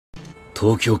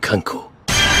東京観光。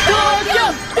We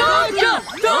love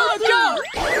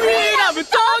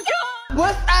Tokyo!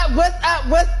 What's up, what's up,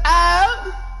 what's up?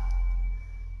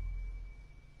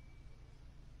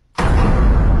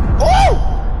 Oh!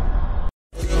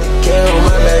 Get on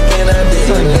my back and I did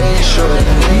it short.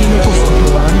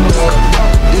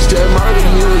 It's that murder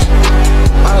music.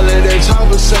 I let that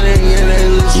chopper sing and they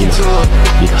listen to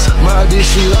it. My bitch,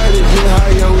 she like it, get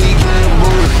high, yo, we getting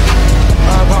moved.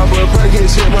 I pop a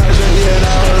Perkins, hit my drink, yeah,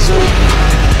 now it's up.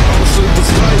 I'm a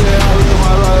superstar, yeah, I live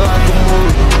my life like a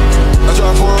movie. I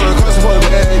drive for a customer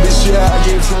bag, this shit I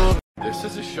get to. This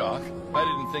is a shock. I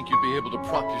didn't think you'd be able to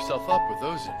prop yourself up with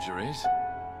those injuries.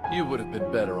 You would have been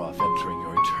better off entering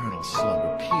your eternal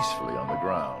slumber peacefully on the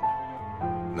ground.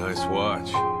 Nice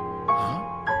watch. Huh?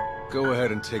 Go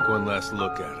ahead and take one last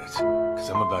look at it, because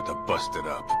I'm about to bust it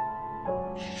up.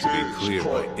 To be clear,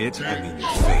 by it, I mean your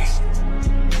face.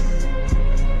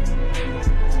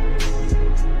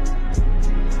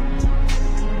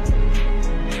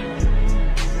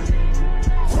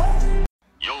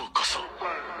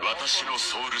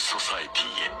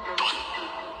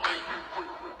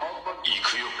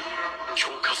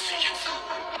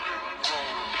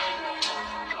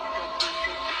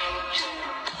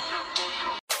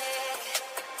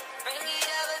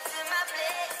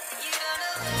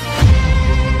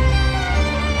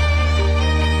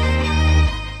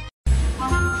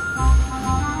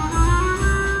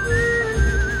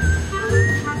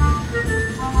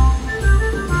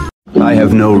 I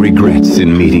have no regrets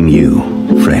in meeting you,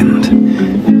 friend.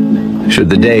 Should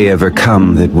the day ever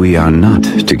come that we are not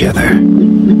together,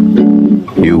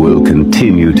 you will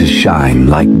continue to shine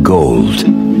like gold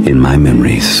in my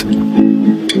memories.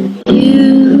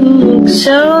 You look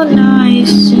so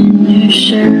nice in your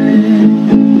shirt.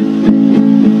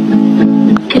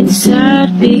 It's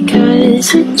sad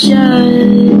because it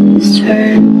just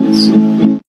hurts.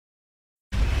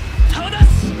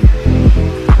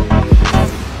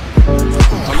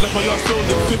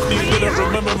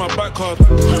 Remember my back card. I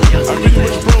really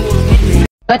wish bro was with me.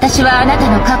 私はあな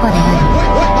たの過去で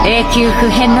ある。永久不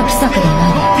変の規則であ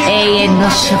る。永遠の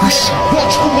守護者。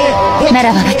な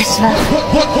らば私は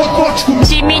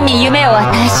人民に夢を与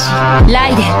えし、ラ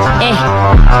イデン、エイ。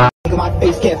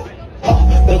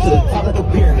Built to the top like a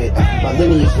pyramid. My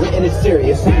lineage written is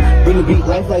serious. Bring the beat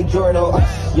life like Jordan.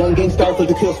 Young gang star for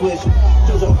the kill switch.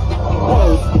 Jojo,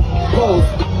 pose, pose,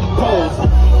 pose.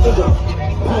 Jojo,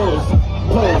 pose,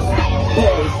 pose,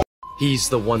 pose. He's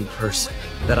the one person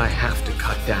that I have to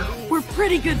cut down. We're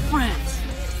pretty good friends.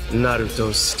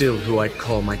 Naruto's still who I'd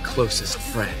call my closest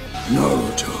friend.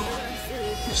 Naruto,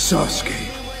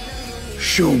 Sasuke,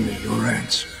 show me your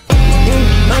answer.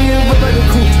 I'm your whip like a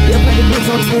coupe, yeah, like a bitch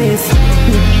on fence.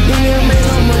 You ain't make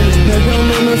no money, that don't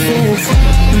make no sense.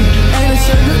 I ain't a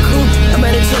sugar coupe, I'm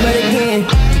at it, try that again.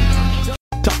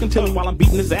 Talking to him while I'm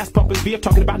beating his ass, pumping beer,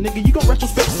 talking about nigga, you gon'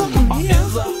 retrospect something.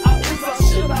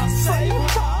 Should I say her?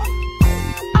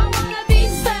 I wanna be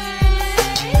saved.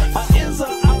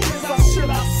 Should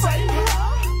I say her?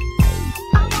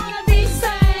 I wanna be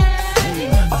saved.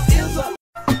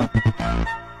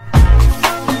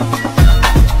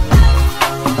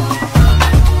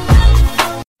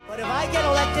 But if I get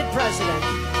elected president,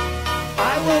 I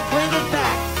will bring it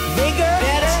back. Bigger,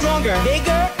 better, stronger.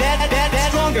 Bigger, better,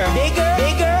 stronger.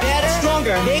 Bigger, better,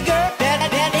 stronger. Bigger, better,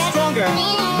 stronger.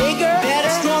 Bigger, better,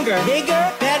 stronger. Bigger,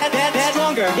 better,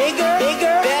 stronger.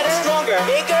 Bigger, better, stronger.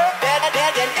 Bigger, better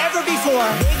than ever before.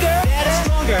 Bigger, better,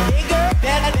 stronger. Bigger,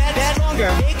 better,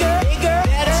 stronger. Bigger,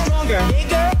 better, stronger.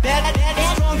 Bigger, better,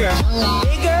 stronger.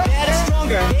 Bigger, better,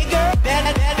 stronger. Bigger,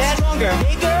 better, stronger.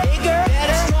 Bigger,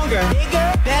 better, stronger. Bigger,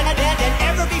 better than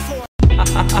ever before.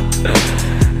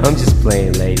 I'm just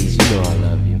playing, ladies. You know I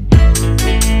love you.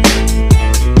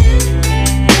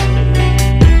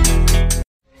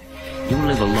 You will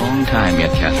live a long time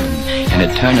yet, Catherine, an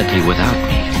eternity without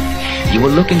me. You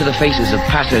will look into the faces of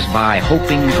passers-by,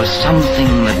 hoping for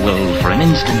something that will, for an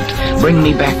instant, bring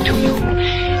me back to you.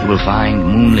 You will find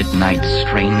moonlit nights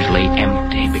strangely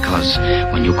empty, because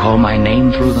when you call my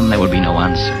name through them, there will be no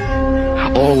answer.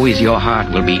 Always your heart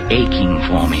will be aching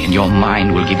for me, and your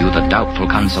mind will give you the doubtful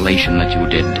consolation that you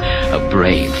did a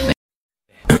brave thing.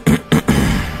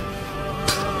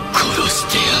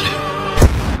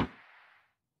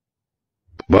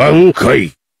 挽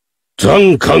回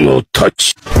残夏の太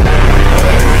刀。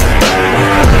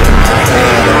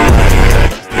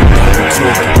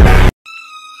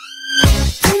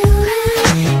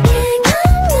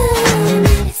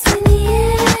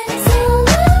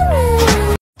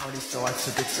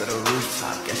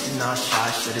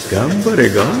頑張れ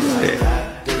頑張れ。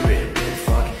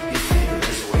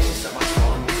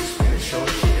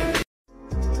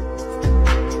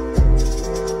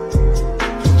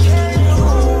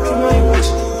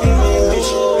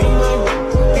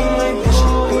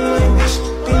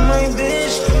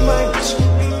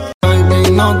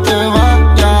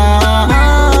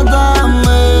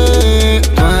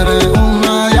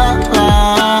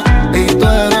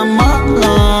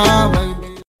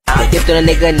a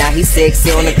nigga, now he's 6.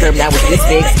 Sit on the curb, now it's this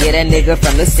fix. Yeah, that nigga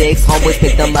from the 6. Homeboys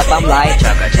picked him up, I'm like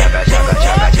chugga, chugga, chugga,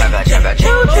 chugga, chugga, chugga,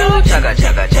 choo choo. Chugga,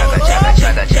 chugga, chugga, chugga,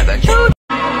 chugga, chugga, choo.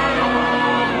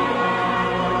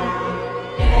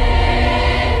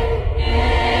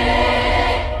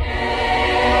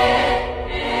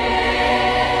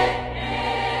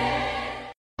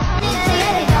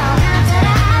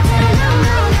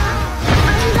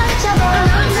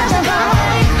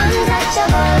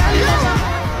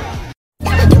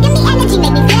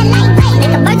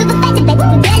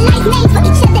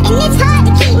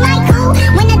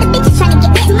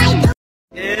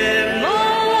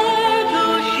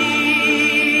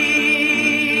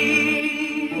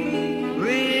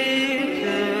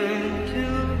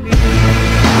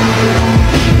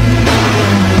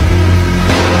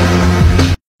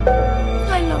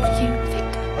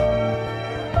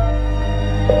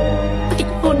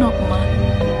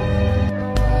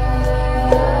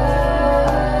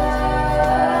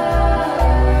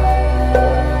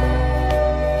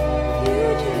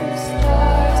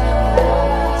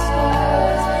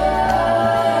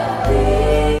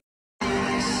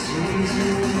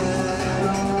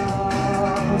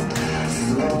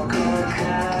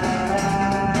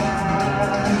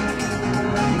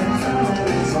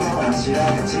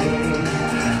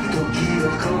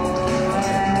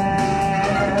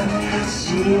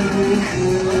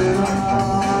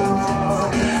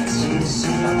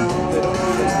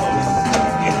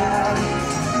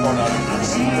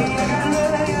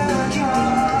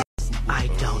 I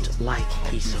don't like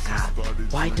Hisoka.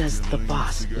 Why does the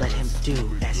boss let him do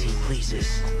as he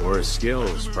pleases? Or his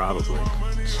skills, probably.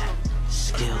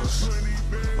 Skills?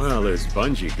 Well, his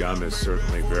bungee gum is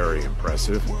certainly very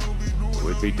impressive. It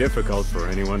would be difficult for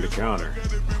anyone to counter.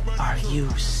 Are you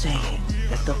saying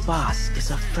that the boss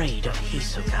is afraid of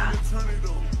Hisoka?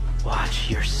 Watch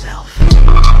yourself.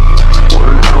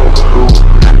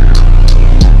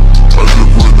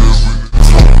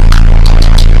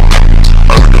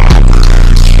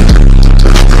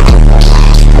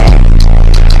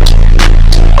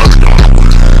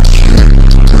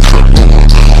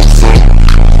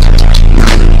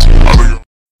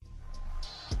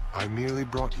 I merely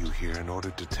brought you here in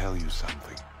order to tell you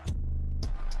something.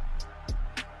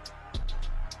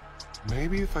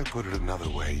 Maybe if I put it another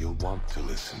way, you'll want to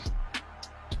listen.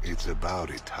 It's about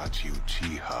Itachi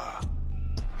Uchiha.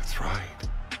 That's right.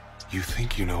 You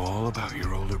think you know all about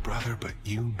your older brother, but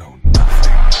you know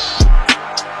nothing.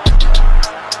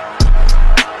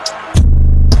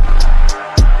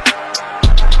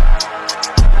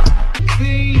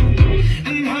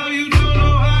 And how you don't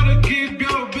know how to keep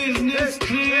your business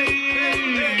clean.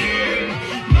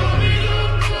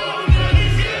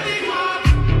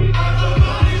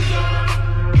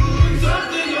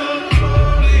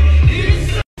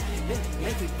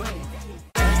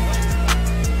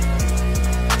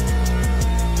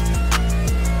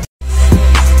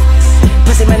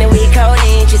 Pussy money we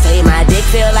codeine. She say my dick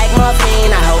feel like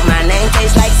morphine. I hope my name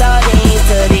tastes like sardines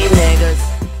to these niggas.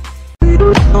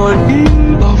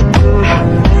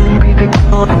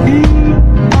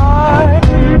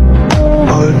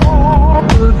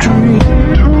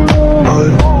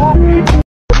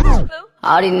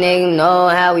 All these niggas know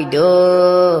how we do.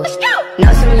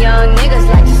 Know some young niggas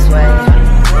like to sweat.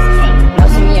 Know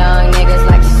some young niggas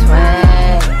like to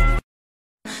sweat.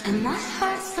 And my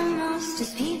heart's the most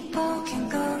just people can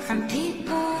go from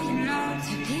people you know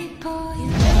to people you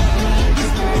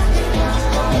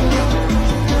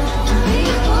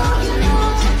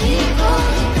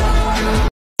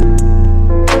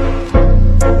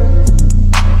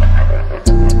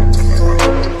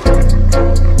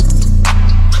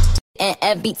And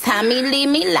every time he leave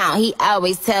me alone, he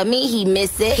always tell me he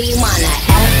miss it. He wanna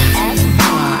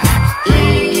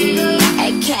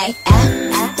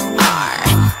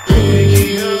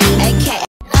F-F-R-E-A-K-F-R-E-A-K.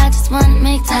 I just wanna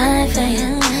make time for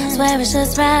you. Swear it's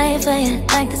just right for you.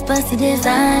 Like this pussy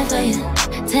designed for you.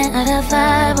 10 out of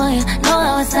 5 on you. Know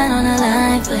I was sign on the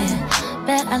line for you.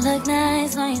 Bet I look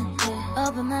nice on you.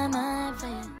 Open my mind for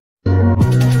you.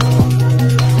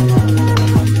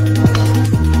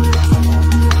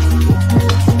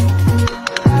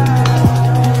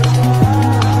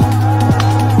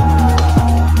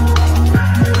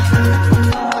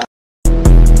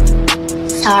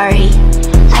 Sorry,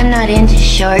 I'm not into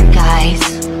short guys.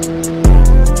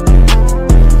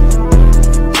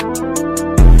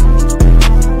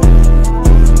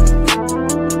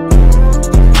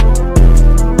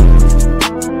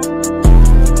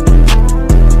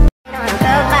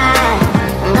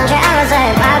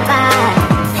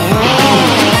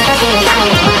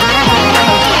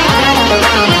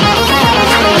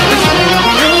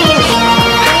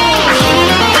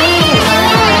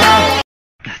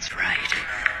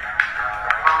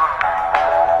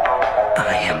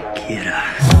 later.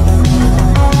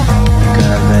 You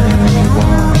got better than you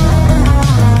want.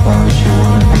 All that you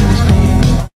wanna do is me.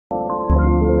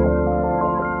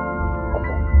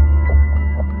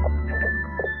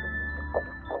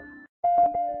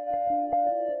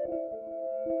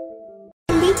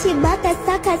 Elite bota,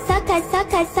 saca, saca,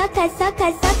 saca, saca, saca,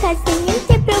 saca, sem nem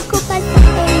ter preocupação.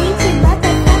 Elite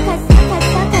bota, saca, saca,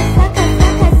 saca, saca,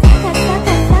 saca, saca,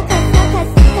 saca, saca, saca,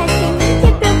 saca, sem nem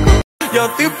ter preocupação. Yo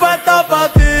estoy puesto pa'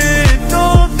 ti.